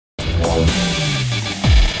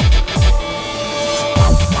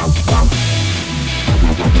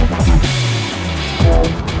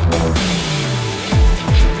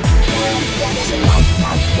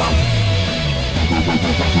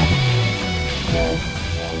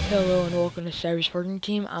Hello and welcome to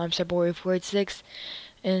cybersforgingteam. I'm cyberboy486,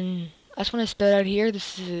 and I just want to spell out here.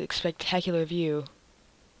 This is a spectacular view.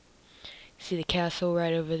 See the castle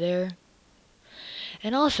right over there.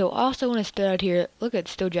 And I also want to spell out here. Look at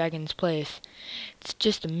Still Dragon's place. It's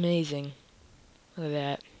just amazing. Look at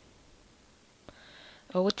that.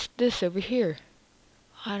 Oh, what's this over here?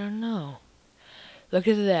 I don't know. Look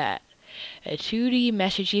at that. A 2D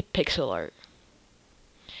Master Chief pixel art.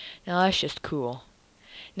 Now that's just cool.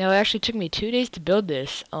 Now, it actually took me 2 days to build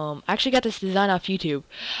this. I actually got this design off YouTube.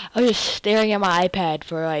 I was just staring at my iPad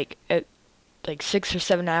for like 6 or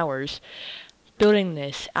 7 hours building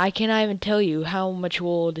this. I cannot even tell you how much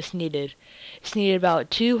wool this needed. This needed about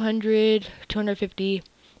 250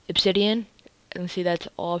 obsidian. You can see that's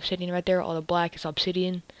all obsidian right there. All the black is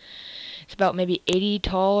obsidian. It's about maybe 80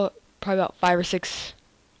 tall, probably about 5 or 6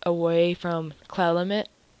 away from cloud limit.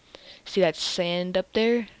 See that sand up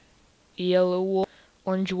there? Yellow wool,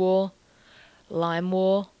 orange wool, lime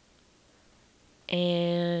wool,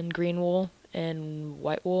 and green wool, and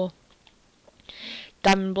white wool.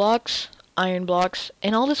 Diamond blocks, iron blocks,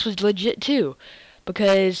 and all this was legit too,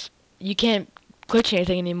 because you can't glitch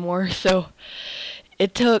anything anymore, so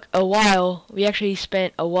it took a while. We actually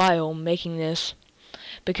spent a while making this,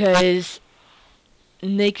 because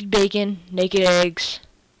naked bacon, naked eggs,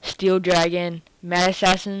 steel dragon, mad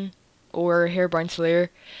assassin, or hairbrine slayer,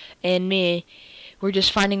 and me, we're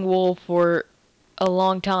just finding wool for a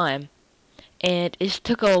long time, and it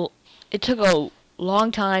took a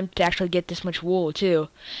long time to actually get this much wool too.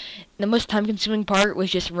 The most time-consuming part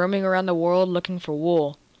was just roaming around the world looking for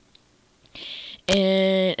wool.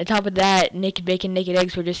 And on top of that, naked bacon, naked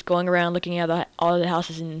eggs were just going around looking at all the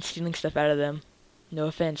houses and stealing stuff out of them. No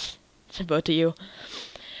offense to both of you,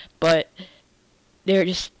 but they were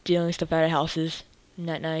just stealing stuff out of houses.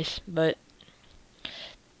 Not nice, but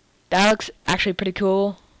that looks actually pretty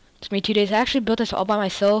cool. It took me 2 days. I actually built this all by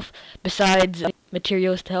myself, besides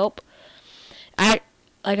materials to help. Like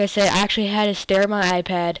I said, I actually had to stare at my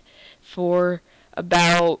iPad for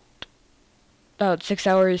about 6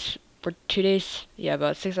 hours for 2 days. Yeah,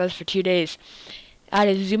 about 6 hours for 2 days. I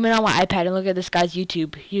had to zoom in on my iPad and look at this guy's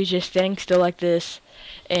YouTube. He was just standing still like this,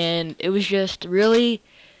 and it was just really,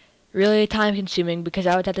 really time consuming because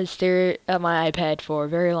I would have to stare at my iPad for a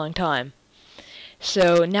very long time.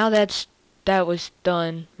 So now that was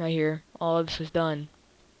done right here. All of this was done.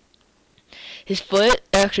 His foot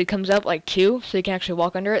actually comes up like 2, so you can actually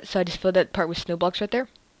walk under it. So I just filled that part with snow blocks right there.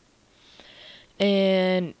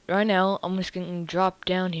 And right now, I'm just going to drop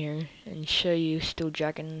down here and show you Steel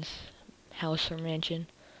Dragon's house or mansion.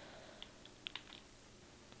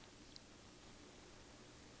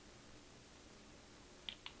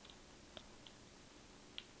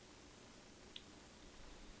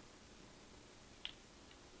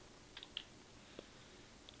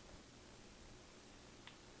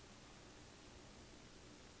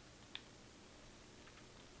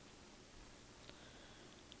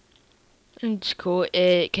 It's cool.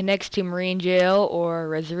 It connects to Marine Jail or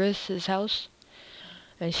Reservist's house.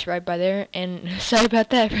 And it's right by there. And sorry about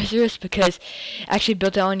that, Reservist, because I actually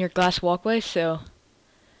built it on your glass walkway, so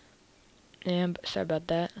yeah, sorry about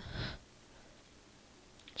that.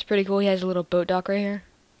 It's pretty cool. He has a little boat dock right here.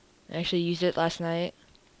 I actually used it last night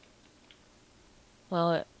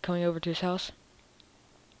while coming over to his house.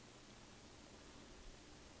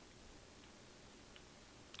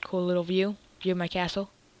 Cool little view of my castle.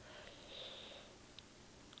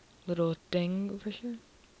 Little thing over here.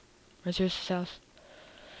 Where's his house?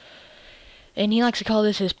 And he likes to call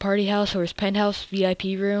this his party house or his penthouse VIP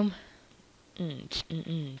room.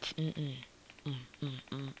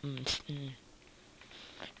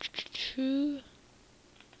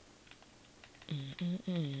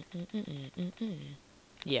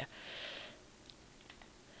 Yeah.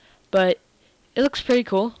 But it looks pretty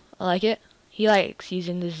cool. I like it. He likes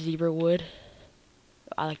using this zebra wood.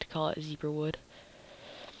 I like to call it zebra wood.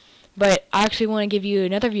 But I actually want to give you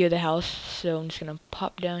another view of the house, so I'm just going to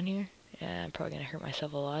pop down here. Yeah, I'm probably going to hurt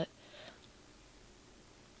myself a lot.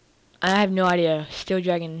 I have no idea. Steel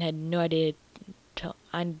Dragon had no idea.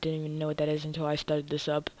 I didn't even know what that is until I started this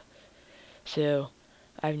up. So,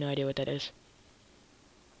 I have no idea what that is.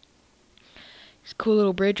 It's a cool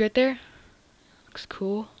little bridge right there. Looks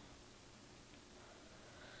cool.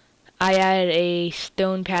 I added a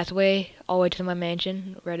stone pathway all the way to my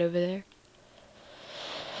mansion, right over there.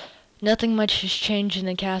 Nothing much has changed in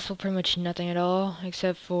the castle, pretty much nothing at all,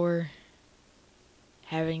 except for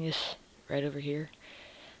having this right over here.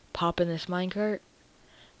 Pop in this minecart,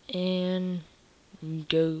 and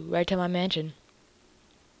go right to my mansion.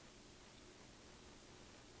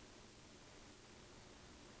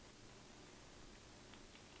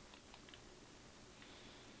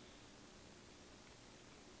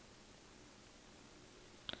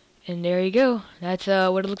 And there you go. That's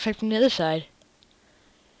what it looks like from the other side.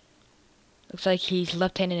 Looks like he's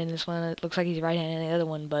left-handed in this one. It looks like he's right-handed in the other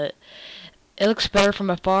one, but it looks better from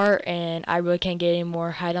afar, and I really can't get any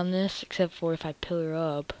more height on this, except for if I pillar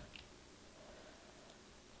up.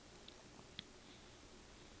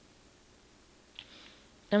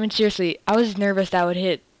 I mean, seriously, I was nervous that I would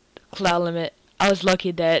hit cloud limit. I was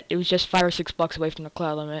lucky that it was just 5 or 6 blocks away from the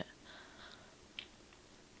cloud limit.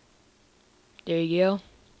 There you go.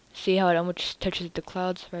 See how it almost touches the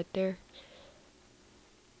clouds right there?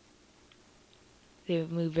 They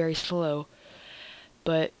move very slow.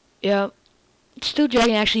 But, yeah, still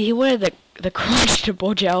dragging. Actually, he wanted the crunch to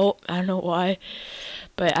bulge out. I don't know why.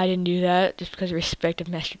 But I didn't do that, just because of respect of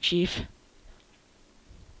Master Chief.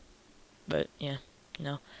 But, yeah,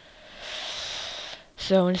 no.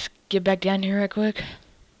 So, let's get back down here right quick.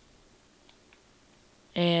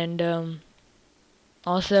 And,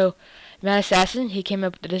 also, Mad Assassin, he came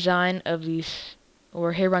up with the design of these,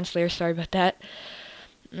 or Hairrun Slayer, sorry about that.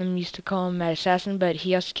 I'm used to call him Mad Assassin, but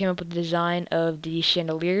he also came up with the design of the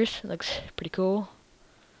chandeliers. Looks pretty cool.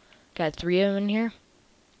 Got 3 of them in here.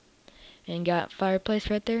 And got fireplace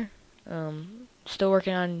right there. Still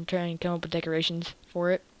working on trying to come up with decorations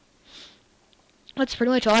for it. That's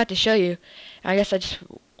pretty much all I have to show you. I guess I just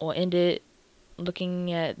will end it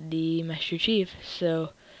looking at the Master Chief.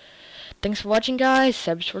 So, thanks for watching, guys.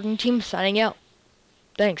 Cybersforgingteam signing out.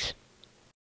 Thanks.